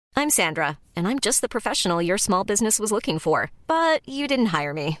I'm Sandra, and I'm just the professional your small business was looking for. But you didn't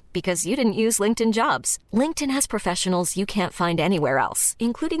hire me because you didn't use LinkedIn Jobs. LinkedIn has professionals you can't find anywhere else,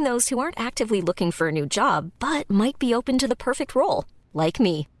 including those who aren't actively looking for a new job, but might be open to the perfect role, like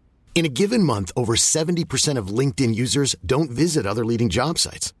me. In a given month, over 70% of LinkedIn users don't visit other leading job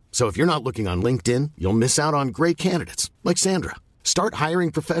sites. So if you're not looking on LinkedIn, you'll miss out on great candidates like Sandra. Start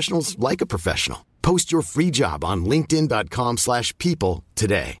hiring professionals like a professional. Post your free job on linkedin.com/people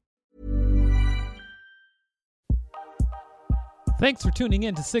today. Thanks for tuning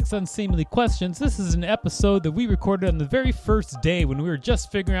in to Six Unseemly Questions. This is an episode that we recorded on the very first day when we were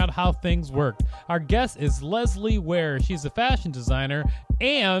just figuring out how things worked. Our guest is Leslie Ware. She's a fashion designer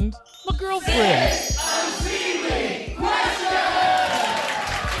and my girlfriend. Six Unseemly Questions!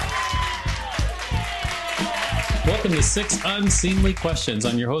 Welcome to Six Unseemly Questions.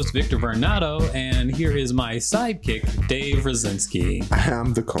 I'm your host, Victor Varnado, and here is my sidekick, Dave Rosinski.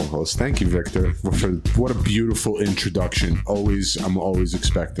 I'm the co-host. Thank you, Victor, for what a beautiful introduction. I'm always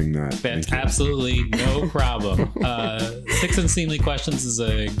expecting that. That's absolutely no problem. Six Unseemly Questions is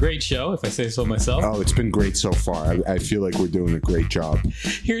a great show, if I say so myself. Oh, it's been great so far. I feel like we're doing a great job.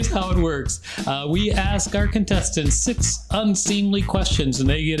 Here's how it works. We ask our contestants six unseemly questions, and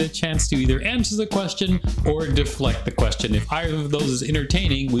they get a chance to either answer the question or deflect the question. If either of those is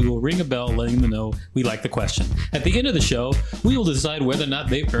entertaining, we will ring a bell letting them know we like the question. At the end of the show, we will decide whether or not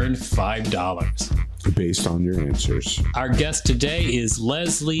they've earned $5. Based on your answers. Our guest today is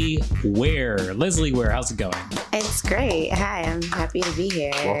Leslie Ware. Leslie Ware, how's it going? It's great. Hi, I'm happy to be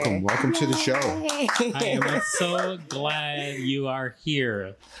here. Welcome to the show. I am so glad you are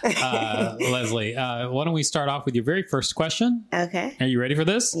here, Leslie. Why don't we start off with your very first question? Okay. Are you ready for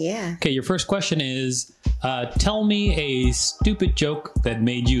this? Yeah. Okay, your first question is, tell me a stupid joke that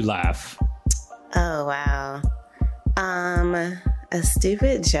made you laugh. Oh, wow. A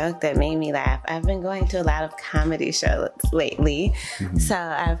stupid joke that made me laugh. I've been going to a lot of comedy shows lately, so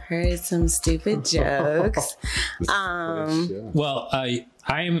I've heard some stupid jokes. Well,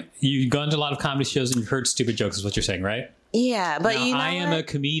 you've gone to a lot of comedy shows and you've heard stupid jokes is what you're saying, right? Yeah, but now, you know I am a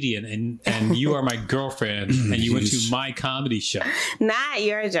comedian and you are my girlfriend and you went to my comedy show. Not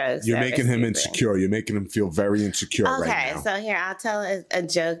your jokes. You're making him insecure. You're making him feel very insecure right now. Okay, so here, I'll tell a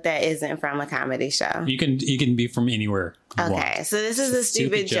joke that isn't from a comedy show. You can be from anywhere. Okay, so this is a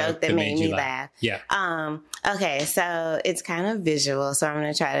stupid joke that made me laugh. Yeah. Okay, so it's kind of visual, so I'm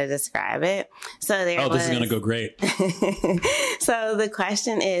going to try to describe it. This is going to go great. So the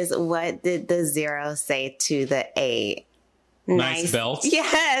question is, what did the 0 say to the 8? Nice belt.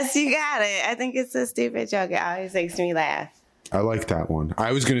 Yes, you got it. I think it's a stupid joke. It always makes me laugh. I like that one.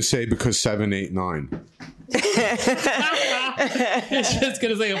 I was going to say because 7, 8, 9. It's just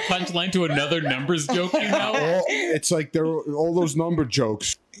going to say a punchline to another numbers joke, you know? It's like there are all those number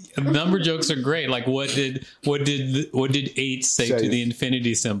jokes. Number jokes are great. Like what did 8 say to the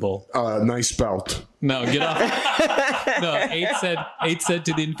infinity symbol? Nice belt. No, get off. No, 8 said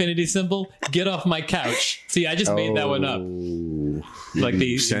to the infinity symbol, get off my couch. See, I just made that one up. Like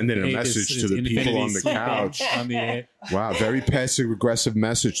sending a message to the people on the couch. On the wow, very passive aggressive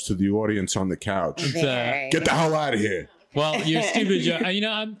message to the audience on the couch. Get the hell out of here. Well, your stupid joke. You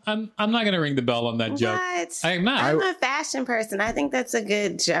know, I'm not going to ring the bell on that joke. What? I'm not. I'm a fashion person. I think that's a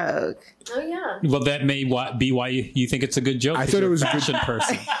good joke. Oh yeah. Well, that may be why you think it's a good joke. I thought it was a fashion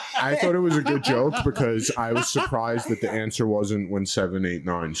person. I thought it was a good joke because I was surprised that the answer wasn't when 7, 8,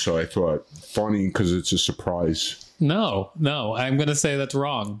 9. So I thought funny because it's a surprise. No, I'm going to say that's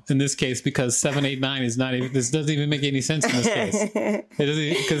wrong in this case because 7, 8, 9 is not even. This doesn't even make any sense in this case. It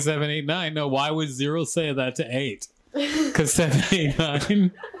doesn't because 7, 8, 9. No, why would 0 say that to 8? Because 7, 8,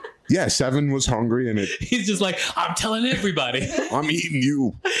 9. Yeah, 7 was hungry and he's just like, I'm telling everybody. I'm eating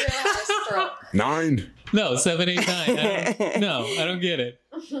you. 9. No, 7, 8, 9. I don't get it.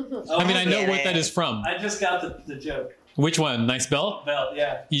 I mean, I know what that is from. I just got the joke. Which one? Nice belt? Belt,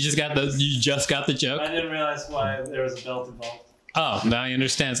 yeah. You just got the joke? I didn't realize why there was a belt involved. Oh, now I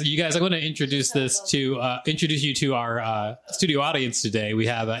understand. So you guys, I'm going to introduce you to our studio audience today. We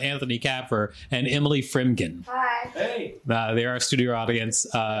have Anthony Capper and Emily Frimgen. Hi. Hey. They're our studio audience.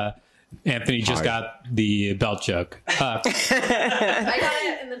 Anthony just got the belt joke. I got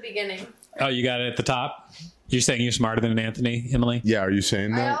it in the beginning. Oh, you got it at the top? You're saying you're smarter than Anthony, Emily? Yeah, are you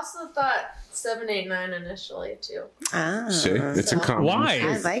saying that? I also thought 7, 8, 9 initially too. See, it's a compliment. Why?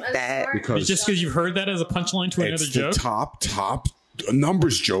 I like that. Because just because you've heard that as a punchline to another joke? It's the top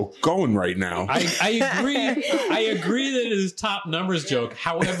numbers joke going right now. I agree. I agree that it is top numbers joke.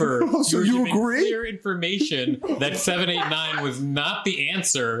 However, So you're you giving agree? clear information that 7, 8, 9 was not the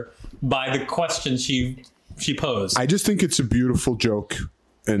answer by the question she posed. I just think it's a beautiful joke.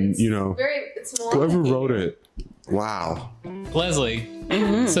 And It's more. whoever wrote it, wow. Leslie,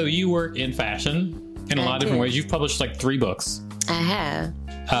 so you work in fashion in a lot of different ways. You've published like 3 books. I have.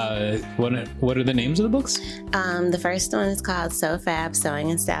 What are the names of the books? The first one is called So Fab Sewing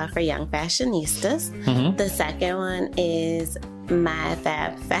and Style for Young Fashionistas. The second one is My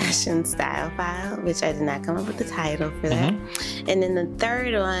Fab Fashion Style File, which I did not come up with the title for that. And then the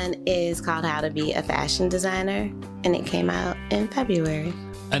third one is called How to Be a Fashion Designer, and it came out in February.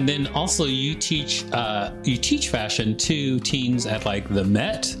 And then also you teach fashion to teens at like the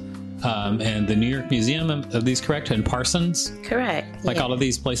Met and the New York Museum. Are these correct? And Parsons? Correct. Like all of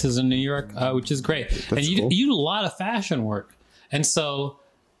these places in New York, which is great. That's and cool. you do a lot of fashion work. And so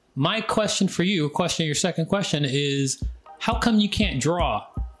my question for you, your second question is, how come you can't draw?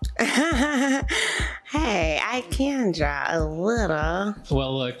 Hey, I can draw a little.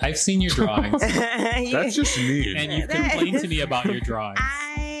 Well, look, I've seen your drawings. That's just mean. And you've complained to me about your drawings.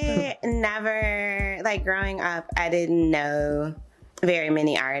 I never, like growing up, I didn't know very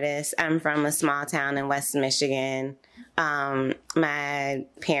many artists. I'm from a small town in West Michigan. My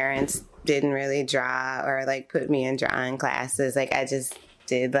parents didn't really draw or like put me in drawing classes. Like I just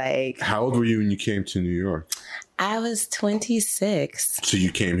did like... How old were you when you came to New York? I was 26. So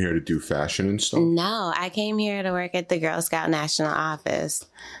you came here to do fashion and stuff? No, I came here to work at the Girl Scout National Office.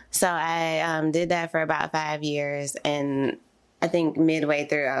 So I did that for about 5 years. And I think midway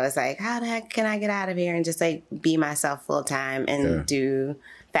through, I was like, how the heck can I get out of here and just like be myself full time and do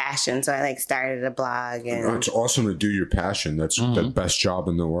fashion? So I like started a blog. And It's awesome to do your passion. That's the best job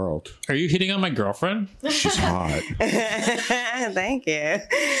in the world. Are you hitting on my girlfriend? She's hot. Thank you.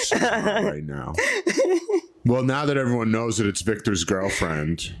 She's hot right now. Well, now that everyone knows that it's Victor's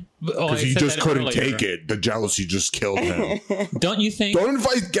girlfriend, because he just couldn't take it. The jealousy just killed him. Don't you think? Don't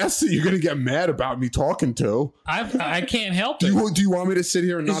invite guests that you're going to get mad about me talking to. I can't help Do it. you want me to sit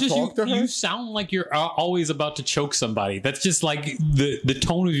here and not talk to her? You sound like you're always about to choke somebody. That's just like the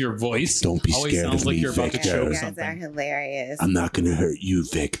tone of your voice. Don't be always scared sounds of like me, you're about to Victor. choke You guys something. are hilarious. I'm not going to hurt you,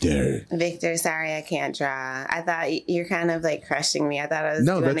 Victor. Victor, sorry I can't draw. I thought you're kind of like crushing me. I thought I was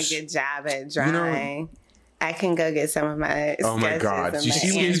doing a good job at drawing. I can go get some of my Oh my God. sketches You see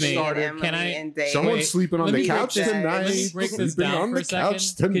when you Angie and started? Emily Can I- and Dave. Someone's sleeping on Let the me couch break this- tonight. Let me break this Sleeping down on for the a second.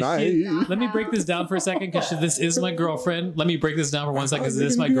 couch tonight. Let me break this down for a second because this is my girlfriend. Let me break this down for 1 second because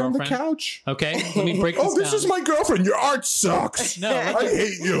this is my On the girlfriend. couch. Okay, let me break this Oh, this down. is my girlfriend. Your art sucks. No. I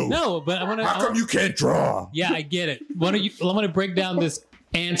hate you. No, but I want to. How come you can't draw? Yeah, I get it. Why don't you? I'm going to break down this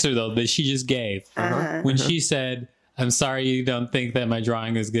answer though that she just gave when she said, "I'm sorry you don't think that my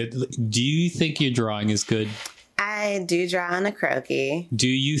drawing is good." Do you think your drawing is good? I do draw on a croquis. Do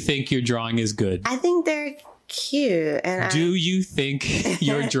you think your drawing is good? I think they're cute. And Do you think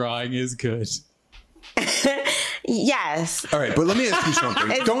your drawing is good? yes. All right, but let me ask you something.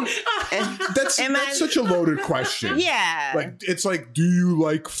 That's such a loaded question. Yeah. Like it's like, do you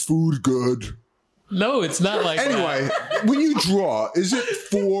like food good? No, it's not like Anyway, when you draw, is it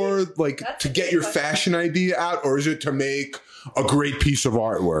for like to get your fashion idea out, or is it to make a great piece of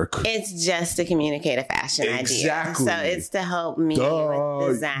artwork? It's just to communicate a fashion Exactly. idea. So it's to help me Duh.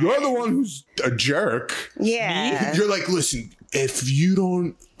 with design. You're the one who's a jerk. Yeah. You're like, listen, if you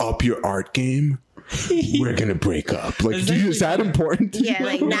don't up your art game, we're gonna break up. Like, is that important to you? Yeah,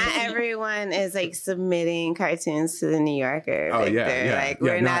 like not everyone is like submitting cartoons to the New Yorker. Oh, Victor. yeah. Like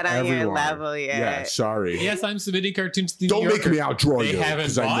we're not on your everyone. level yet. Yeah, sorry. Yes, I'm submitting cartoons to the Don't New make Yorker. me outdraw They you. haven't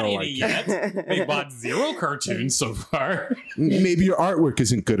 'cause I bought know any I yet. They bought 0 cartoons so far. Maybe your artwork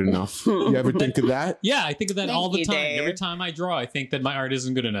isn't good enough. You ever think of that? Yeah, I think of that Thank all the you, time. Dave. Every time I draw, I think that my art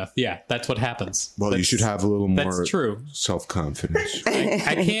isn't good enough. Yeah, that's what happens. Well, you should have a little more That's true. self-confidence.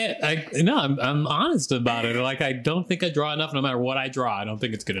 I can't. I'm honest about it. Like, I don't think I draw enough. No matter what I draw, I don't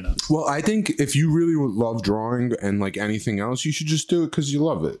think it's good enough. Well, I think if you really love drawing and like anything else, you should just do it because you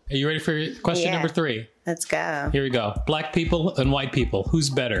love it. Are you ready for question Yeah. number 3? Let's go. Here we go. Black people and white people. Who's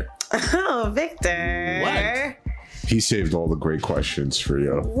better? Oh, Victor. What? He saved all the great questions for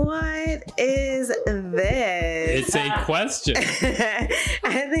you. What is this? It's a question.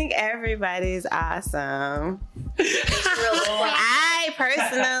 I think everybody's awesome. I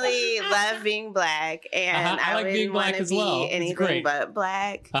personally love being black, and I like I being wouldn't black want to as well. be It's anything great. but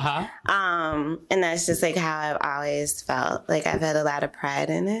black. Uh-huh. And that's just like how I've always felt. Like I've had a lot of pride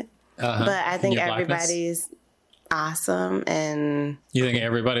in it. Uh-huh. But I think Your blackness? everybody's awesome, and You think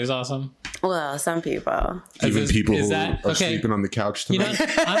everybody's awesome? well, some people. Even people is who that- are okay. sleeping on the couch You know,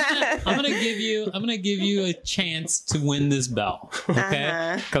 tonight. I'm gonna give you a chance to win this belt.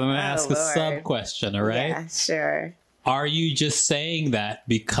 Okay? Because I'm gonna ask a Lord. sub question. All right. Yeah, sure. Are you just saying that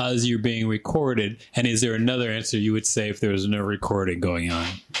because you're being recorded? And is there another answer you would say if there was no recording going on?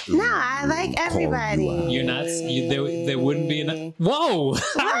 No, I like everybody. You're not. There wouldn't be enough. Whoa! What?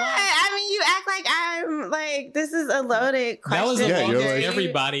 I mean, you act like I'm like this is a loaded question. That was the longest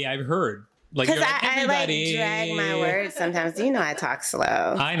everybody I've heard. Like, because I like drag my words sometimes. You know, I talk slow.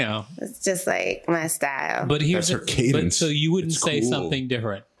 I know. It's just like my style. But here's her cadence. So you wouldn't say something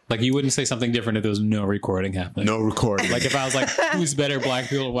different. Like, you wouldn't say something different if there was no recording happening. No recording. Like, if I was like, who's better, black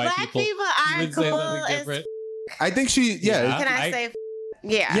people or white black people? Black people are cool. Say something different. I think she, yeah. Can I say,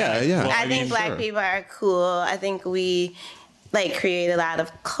 yeah. Yeah. Well, I think black people are cool. I think we, like, create a lot of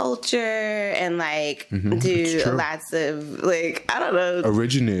culture and, like, do lots of, like, I don't know.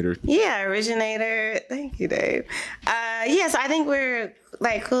 Originator. Yeah, originator. Thank you, Dave. Yeah, so I think we're,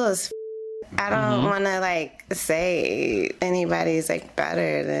 like, cool as I don't want to, like, say anybody's, like,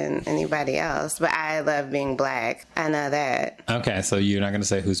 better than anybody else, but I love being black. I know that. Okay, so you're not going to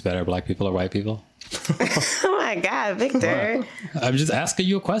say who's better, black people or white people? Oh, my God, Victor. I'm just asking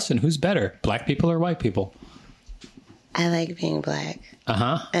you a question. Who's better, black people or white people? I like being black.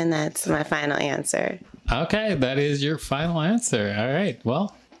 Uh-huh. And that's my final answer. Okay, that is your final answer. All right,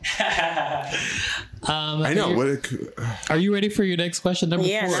 well... I know. Are you ready for your next question? Number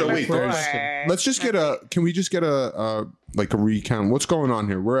 4. So wait, let's just get can we just get a recount? What's going on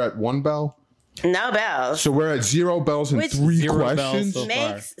here? We're at 1 bell? No bells. So we're at 0 bells and 3 questions. So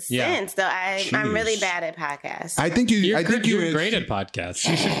makes sense, though. I'm really bad at podcasts. I think you're great at podcasts.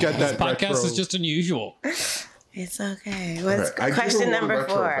 You should get that. This podcast is just unusual. It's okay. What's question number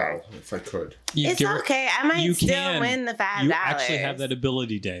 4? If I could. It's okay. I might still win the $5. You actually have that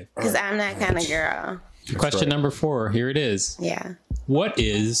ability, Dave. Because I'm that kind of girl. Question number 4. Here it is. Yeah. What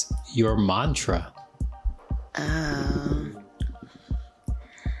is your mantra?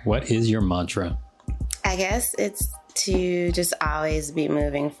 What is your mantra? I guess it's to just always be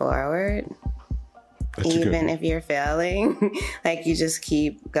moving forward. Even if you're failing, like you just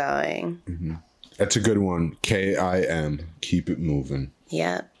keep going. Mm-hmm. That's a good one. KIM. Keep it moving.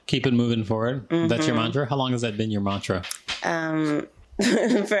 Yep. Keep it moving forward. Mm-hmm. That's your mantra? How long has that been your mantra? Forever.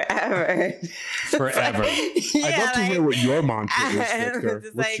 Forever. Yeah, I'd love to hear what your mantra is, Victor.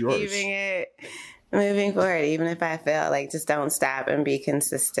 Just What's like yours? keeping it moving forward, even if I fail. Like, just don't stop and be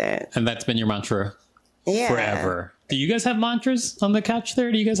consistent. And that's been your mantra forever. Do you guys have mantras on the couch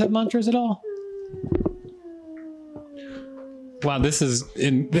there? Do you guys have mantras at all? Wow, this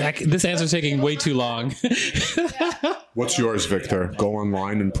answer is taking way too long. What's yours, Victor? Go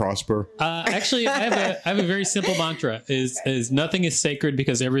online and prosper. Actually, I have a very simple mantra: is nothing is sacred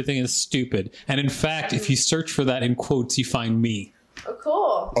because everything is stupid. And in fact, if you search for that in quotes, you find me. Oh,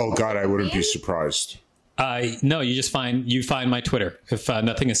 cool. Oh God, I wouldn't be surprised. No, you just find my Twitter. If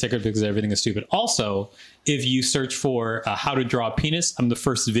nothing is sacred because everything is stupid. Also, if you search for how to draw a penis, I'm the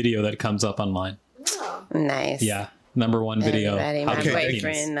first video that comes up online. Oh. Nice. Yeah. Number 1 video. Okay,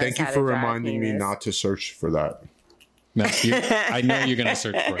 thank you for reminding me not to search for that. No, I know you're going to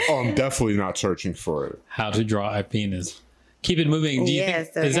search for it. Oh, I'm definitely not searching for it. How to draw a penis. Keep it moving. Do you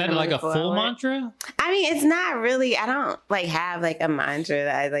think, is that like a full mantra? I mean, it's not really. I don't like have like a mantra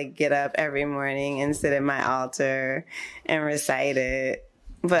that I like get up every morning and sit at my altar and recite it.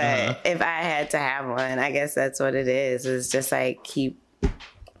 But if I had to have one, I guess that's what it is. It's just like keep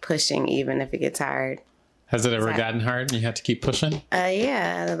pushing even if it gets hard. Has it ever gotten hard and you had to keep pushing?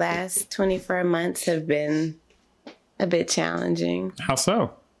 Yeah, the last 24 months have been a bit challenging. How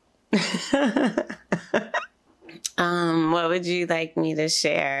so? What would you like me to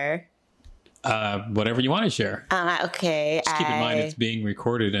share? Whatever you want to share. Okay. Just keep in mind it's being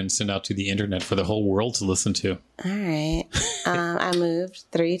recorded and sent out to the internet for the whole world to listen to. All right. I moved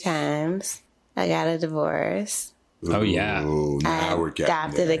 3 times. I got a divorce. Oh, yeah. Now we're getting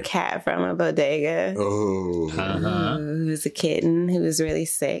adopted a cat from a bodega. Who was a kitten who was really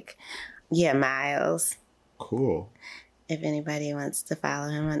sick. Yeah, Miles. Cool. If anybody wants to follow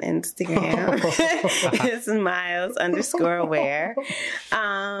him on Instagram, it's Miles_Ware.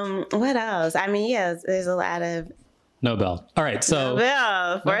 What else? I mean, yeah, there's a lot of... Nobel. All right, so...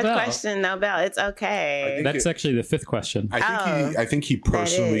 Nobel. Fourth question, Nobel. It's okay. That's actually the 5th question. I think he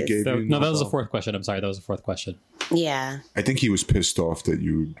personally gave you... No, that was the 4th question. I'm sorry, that was the 4th question. Yeah. I think he was pissed off that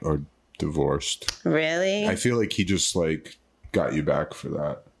you are divorced. Really? I feel like he just, like, got you back for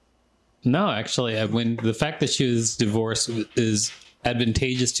that. No, actually, when the fact that she was divorced is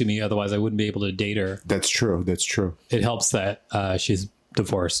advantageous to me. Otherwise, I wouldn't be able to date her. That's true. That's true. It helps that she's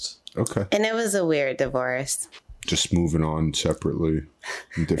divorced. Okay. And it was a weird divorce. Just moving on separately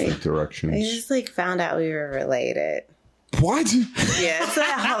in different directions. I just like found out we were related. What? Yeah, it's a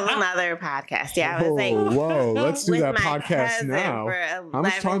whole nother podcast. Yeah, I was like, whoa, let's do with that my podcast cousin now. for How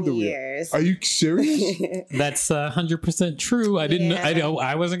much time 11 do we? years. Are you serious? That's 100% true. I didn't. Yeah.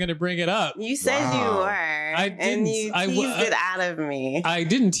 I wasn't going to bring it up. You said you were. I didn't. And you teased it out of me. I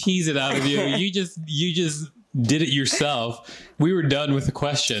didn't tease it out of you. You just did it yourself. We were done with the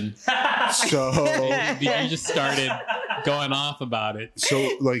question. So You just started going off about it.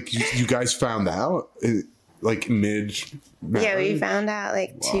 So, like, you guys found out, like, mid. Yeah, we found out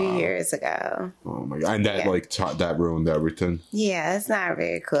like 2 years ago. Oh my god! And that that ruined everything. Yeah, it's not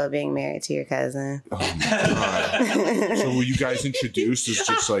very cool being married to your cousin. Oh my god! So were you guys introduced as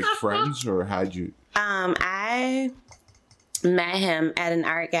just like friends, or had you? I met him at an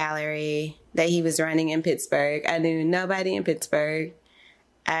art gallery that he was running in Pittsburgh. I knew nobody in Pittsburgh.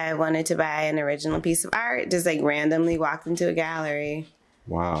 I wanted to buy an original piece of art, just like randomly walked into a gallery.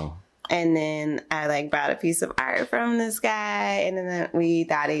 Wow. And then I like bought a piece of art from this guy, and then we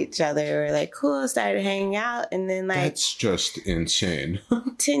thought each other were like cool, started hanging out, and then like That's just insane.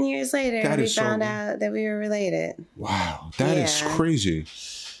 10 years later we found out that we were related. Wow, that is crazy.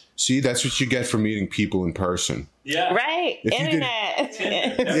 See, that's what you get for meeting people in person. Yeah. Right. Internet.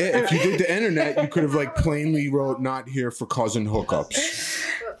 If you did the internet, you could have like plainly wrote "not here for cousin hookups."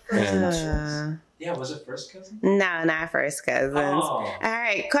 And Yeah, was it first cousin? No, not first cousins. All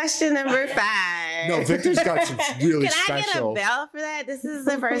right, question number 5. no, Victor's got some really Can I special. get a bell for that? This is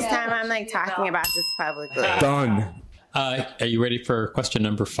the first time I'm like talking about this publicly. Done. Are you ready for question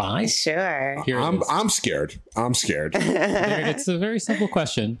number 5? Sure. Here it is. I'm scared. I'm scared. It's a very simple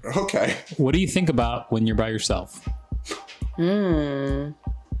question. Okay. What do you think about when you're by yourself?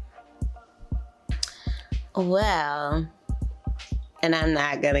 Well, and I'm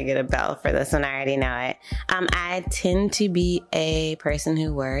not going to get a bell for this one. I already know it. I tend to be a person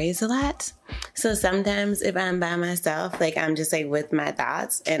who worries a lot. So sometimes if I'm by myself, like I'm just like with my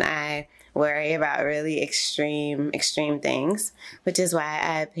thoughts and I worry about really extreme things, which is why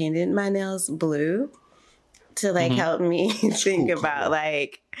I painted my nails blue to like help me think about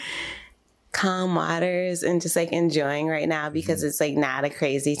like calm waters and just like enjoying right now because it's like not a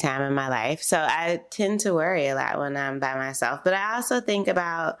crazy time in my life. So I tend to worry a lot when I'm by myself, but I also think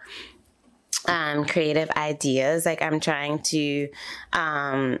about creative ideas. Like I'm trying to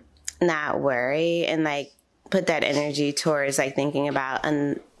not worry and like put that energy towards like thinking about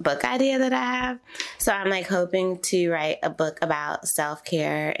a book idea that I have. So I'm like hoping to write a book about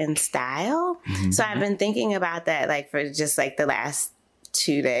self-care and style. So I've been thinking about that like for just like the last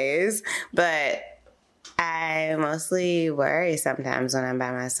 2 days, but I mostly worry sometimes when I'm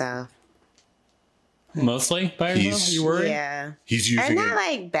by myself. Mostly by yourself? You worry? Yeah. He's using or not it.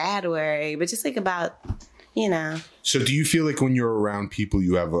 like bad worry, but just like about, you know. So do you feel like when you're around people,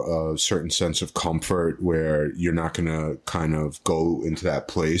 you have a certain sense of comfort where you're not going to kind of go into that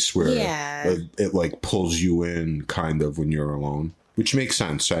place where it like pulls you in kind of when you're alone, which makes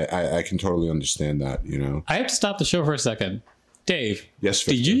sense. I can totally understand that, you know. I have to stop the show for a second. Dave, yes,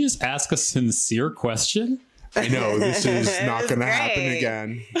 Victor. Did you just ask a sincere question? I know this is not going to happen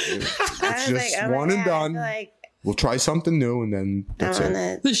again. It's just one and done. Like we'll try something new and then that's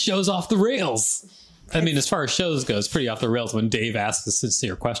it. This show's off the rails. I mean, as far as shows go, it's pretty off the rails when Dave asks a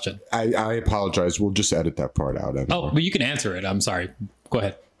sincere question. I apologize. We'll just edit that part out. Anyway. Oh, but you can answer it. I'm sorry. Go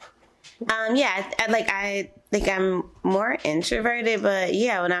ahead. I'm more introverted, but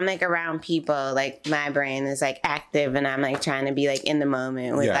yeah, when I'm like around people, like my brain is like active and I'm like trying to be like in the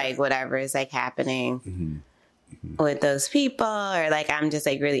moment with like whatever is like happening with those people, or like I'm just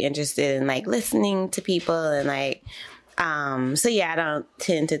like really interested in like listening to people and like so yeah, I don't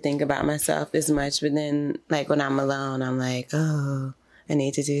tend to think about myself as much, but then like when I'm alone, I'm like, oh, I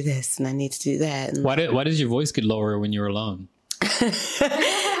need to do this and I need to do that. And why does your voice get lower when you're alone?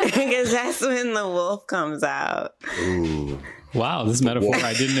 Because that's when the wolf comes out. Ooh. Wow, this metaphor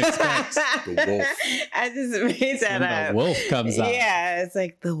I didn't expect. The wolf. I just made that up. The wolf comes out. Yeah, it's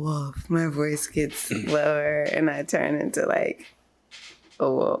like the wolf. My voice gets lower and I turn into like a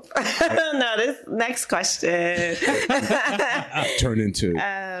wolf. No, this next question. Turn into.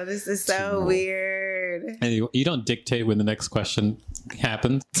 Oh, this is so weird. And you don't dictate when the next question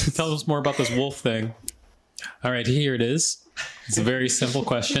happens. Tell us more about this wolf thing. All right, here it is. It's a very simple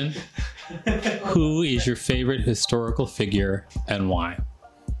question. Who is your favorite historical figure and why?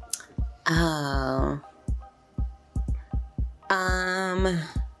 Oh.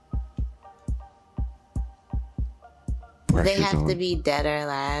 They have to be dead or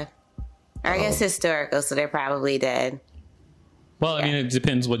alive. Or I guess historical, so they're probably dead. Well, I mean, it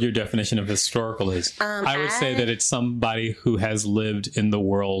depends what your definition of historical is. I would say that it's somebody who has lived in the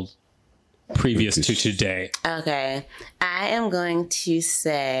world previous to today. Okay. I am going to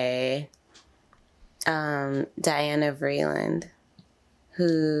say Diana Vreeland,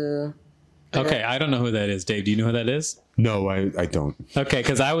 who... Okay, I don't know who that is. Dave, do you know who that is? No, I don't. Okay,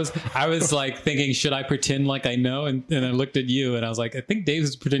 because I was like thinking, should I pretend like I know? And I looked at you and I was like, I think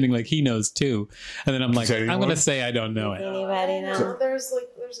Dave's pretending like he knows too. And then I'm like, I'm going to say I don't know it. Anybody know? There's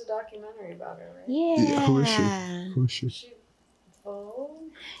a documentary about her, right? Yeah. Who is she? Who is she?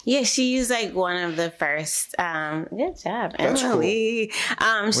 Yeah, she was like one of the first. Good job, That's Emily.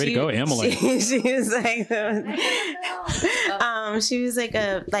 Way to go, Emily. She was like, she was like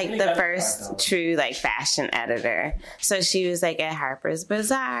the first true like fashion editor. So she was like at Harper's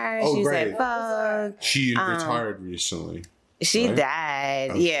Bazaar. Oh, she was right. at Vogue. She retired recently. She right?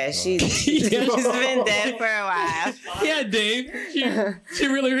 died. Yeah, she's been dead for a while. Yeah, Dave. She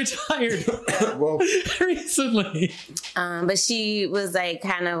really retired Well, recently. But she was like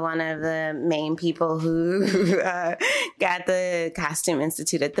kind of one of the main people who got the Costume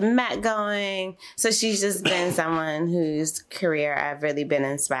Institute at the Met going. So she's just been someone whose career I've really been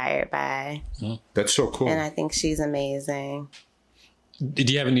inspired by. that's so cool. And I think she's amazing. Did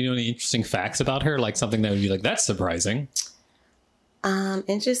you have any interesting facts about her? Like something that would be like, that's surprising.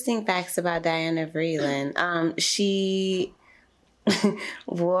 Interesting facts about Diana Vreeland. She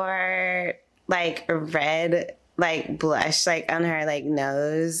wore like red like blush like on her like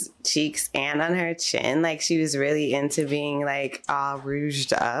nose, cheeks, and on her chin. Like she was really into being like all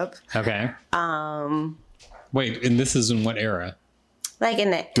rouged up. Okay. Wait, and this is in what era? Like in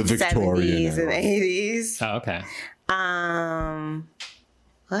the Victorian 70s and 80s. Oh, okay.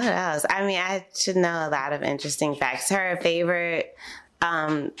 What else? I mean, I should know a lot of interesting facts. Her favorite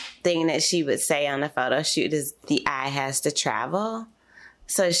thing that she would say on a photo shoot is the eye has to travel.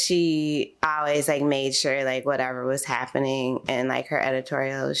 So she always like made sure like whatever was happening and like her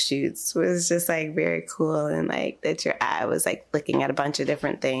editorial shoots was just like very cool and like that your eye was like looking at a bunch of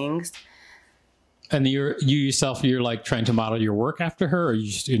different things. And you yourself, you're like trying to model your work after her, or are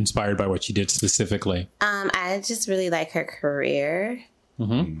you just inspired by what she did specifically? I just really like her career.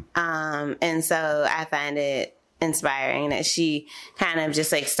 Mm-hmm. And so I find it inspiring that she kind of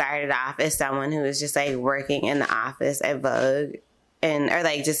just like started off as someone who was just like working in the office at Vogue or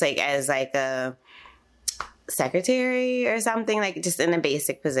like just like as like a secretary or something, like just in a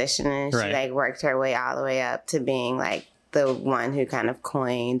basic position. And she like worked her way all the way up to being like the one who kind of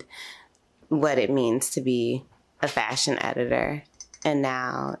coined what it means to be a fashion editor. And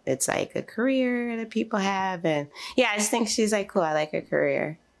now it's like a career that people have. And yeah, I just think she's like cool. I like her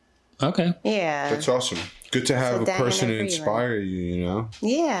career. Okay. Yeah. That's awesome. Good to have a Diana person to Vreeland. inspire you, you know?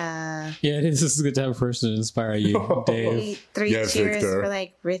 Yeah. Yeah, it is. This is good to have a person to inspire you, Dave. Three Yeah, cheers Victor. for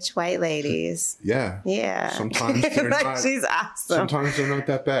like rich white ladies. Yeah. Yeah. Sometimes they're like, not. she's awesome. Sometimes they're not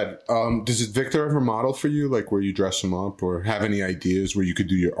that bad. Does Victor ever model for you, like where you dress him up, or have any ideas where you could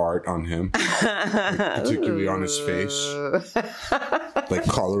do your art on him, like, particularly on his face, like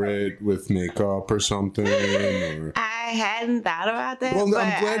color it with makeup or something? Or... I hadn't thought about that. Well, but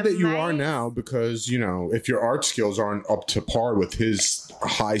I'm glad that you might. are now because, you know, if your art skills aren't up to par with his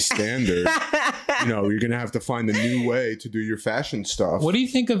high standard, you know, you're going to have to find a new way to do your fashion stuff. What do you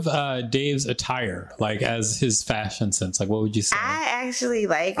think of Dave's attire, like as his fashion sense? Like, what would you say? I actually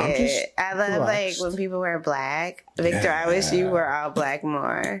like I'm just it. I love relaxed. like when people wear black. Victor, Yeah. I wish you were all black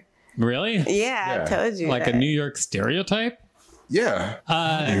more. Really? Yeah, I told you. Like that. a New York stereotype? Yeah.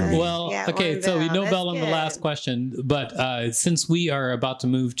 Well, Yeah, okay, one so we down. know That's Bell on the good. last question, but since we are about to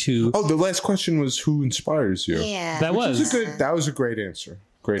move to... Oh, the last question was who inspires you? Yeah. That was... That was a great answer.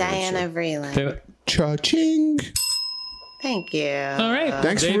 Great Diana answer. Vreeland. Cha-ching. Thank you. All right.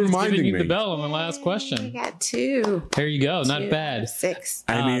 Thanks for David's reminding giving you me. the bell on the last I question. got two. There you go. Not Two, bad. 6.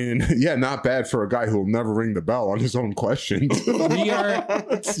 I mean, yeah, not bad for a guy who will never ring the bell on his own questions. We are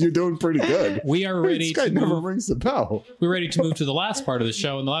You're doing pretty good. we are ready This guy to never move, rings the bell. we're ready to move to the last part of the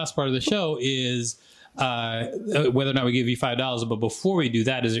show, and the last part of the show is whether or not we give you $5. But before we do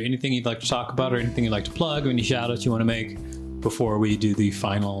that, is there anything you'd like to talk about, or anything you'd like to plug, or any shout outs you want to make before we do the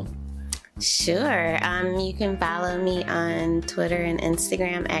final? Sure. You can follow me on Twitter and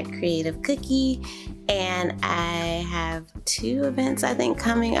Instagram at Creative Cookie. And I have 2 events, I think,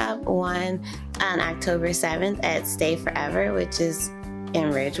 coming up. One on October 7th at Stay Forever, which is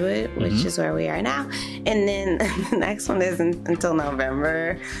in Ridgewood, which is where we are now. And then the next one isn't until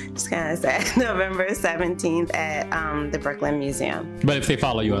November. Just kind of sad. November 17th at the Brooklyn Museum. But if they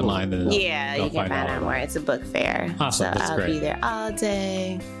follow you online, then they'll You can find out more. It's a book fair. Awesome. So That's I'll great. be there all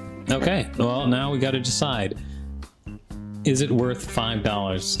day. Okay. Well, now we got to decide. Is it worth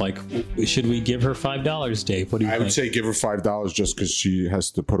 $5? Like, should we give her $5, Dave? What do you I think? would say give her $5 just because she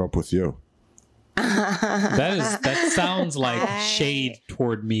has to put up with you. That sounds like shade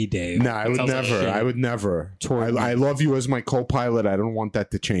toward me, Dave. No, I would never. I would never. I love you as my co-pilot. I don't want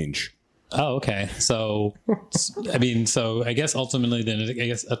that to change. Oh, okay. So, I mean, I guess ultimately, then I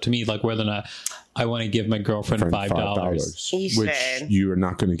guess up to me, like whether or not I want to give my girlfriend $5, which you are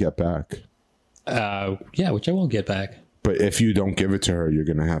not going to get back. Yeah, which I won't get back. But if you don't give it to her, you're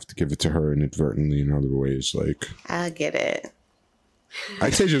going to have to give it to her inadvertently in other ways. Like, I'll get it.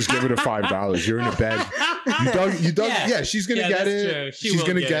 I'd say just give her the $5. You're in a bed. You don't. Yeah, she's gonna get it. True. She's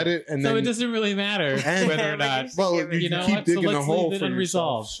gonna get it, and then it doesn't really matter whether or not. Well, you know keep digging a hole for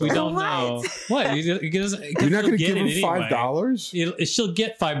unresolved. So. We don't know what you're not gonna give her $5. She'll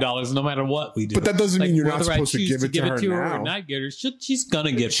get $5 no matter what we do. But that doesn't mean you're not supposed to give it to her now. Or not get her. She's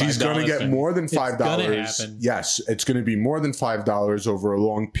gonna get $5. She's gonna get more than $5. Yes, it's gonna be more than $5 over a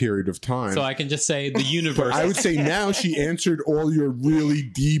long period of time. So I can just say the universe. I would say now she answered all your really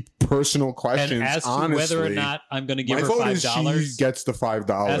deep personal questions. And as to honestly, whether or not I'm going to give her $5, she gets the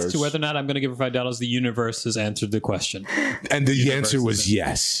 $5. As to whether or not I'm going to give her $5, the universe has answered the question, and the answer was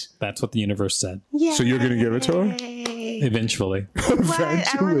yes. That's what the universe said. Yay. So you're going to give it to her eventually. I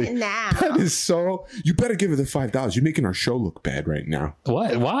want it now. That is so. You better give her the $5. You're making our show look bad right now.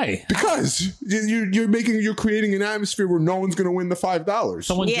 What? Why? Because you're creating an atmosphere where no one's going to win the $5.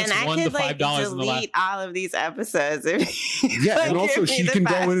 Someone just and won I could the $5 in the last. Delete all of these episodes. And also she can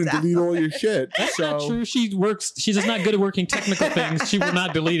go in and delete all your shit. That's not true. She works. She's just not good at working technical things. She will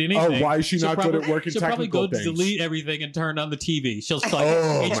not delete anything. Oh, why is she not good at working technical things? She'll probably go delete everything and turn on the TV. She'll like,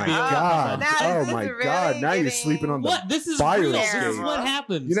 oh HBO. My god! Oh my god! Now you're sleeping on the fire escape. This is what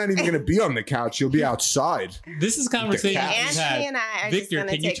happens. You're not even going to be on the couch. You'll be outside. This is conversation we've had. And I are Victor,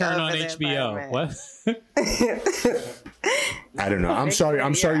 can you turn on HBO? What? I don't know. I'm sorry.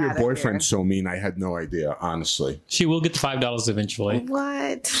 Your boyfriend's so mean. I had no idea. Honestly, she will get the $5 eventually.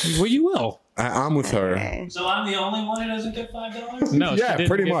 What? Well, you will. I'm with her. Okay. So I'm the only one who doesn't get $5? No. Yeah,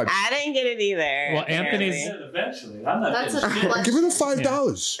 pretty much. I didn't get it either. Well, Anthony's. Eventually. I'm not That's Give her the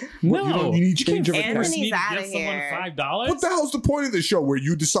 $5. No. You need change of Anthony's out of someone here. $5? What the hell's the point of the show where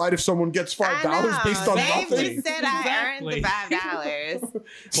you decide if someone gets $5 based on Dave nothing? just said I earned the $5.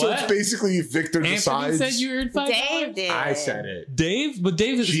 So it's basically Victor decides. Anthony said you earned $5? Dave did. I said it. Dave? But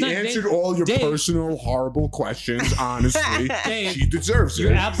Dave is She not answered Dave. all your Dave. personal, horrible questions, honestly. Dave, she deserves it.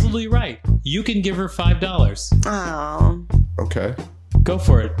 You're absolutely right. You can give her $5. Oh. Okay. Go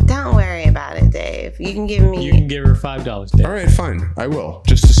for it. Don't worry about it, Dave. You can give me. You can give her $5, Dave. All right, fine. I will.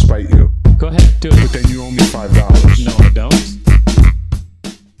 Just to spite you. Go ahead. Do it. But then you owe me $5. No, I don't.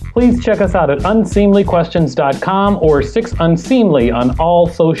 Please check us out at unseemlyquestions.com or 6unseemly on all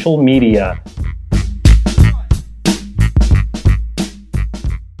social media.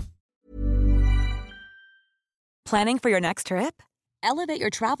 Planning for your next trip? Elevate your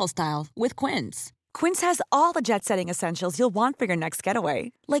travel style with Quince. Quince has all the jet-setting essentials you'll want for your next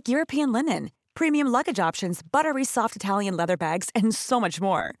getaway, like European linen, premium luggage options, buttery soft Italian leather bags, and so much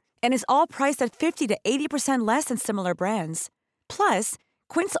more. And is all priced at 50 to 80% less than similar brands. Plus,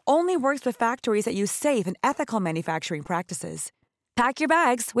 Quince only works with factories that use safe and ethical manufacturing practices. Pack your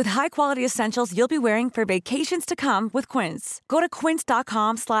bags with high-quality essentials you'll be wearing for vacations to come with Quince. Go to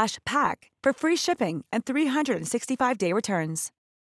quince.com/pack for free shipping and 365-day returns.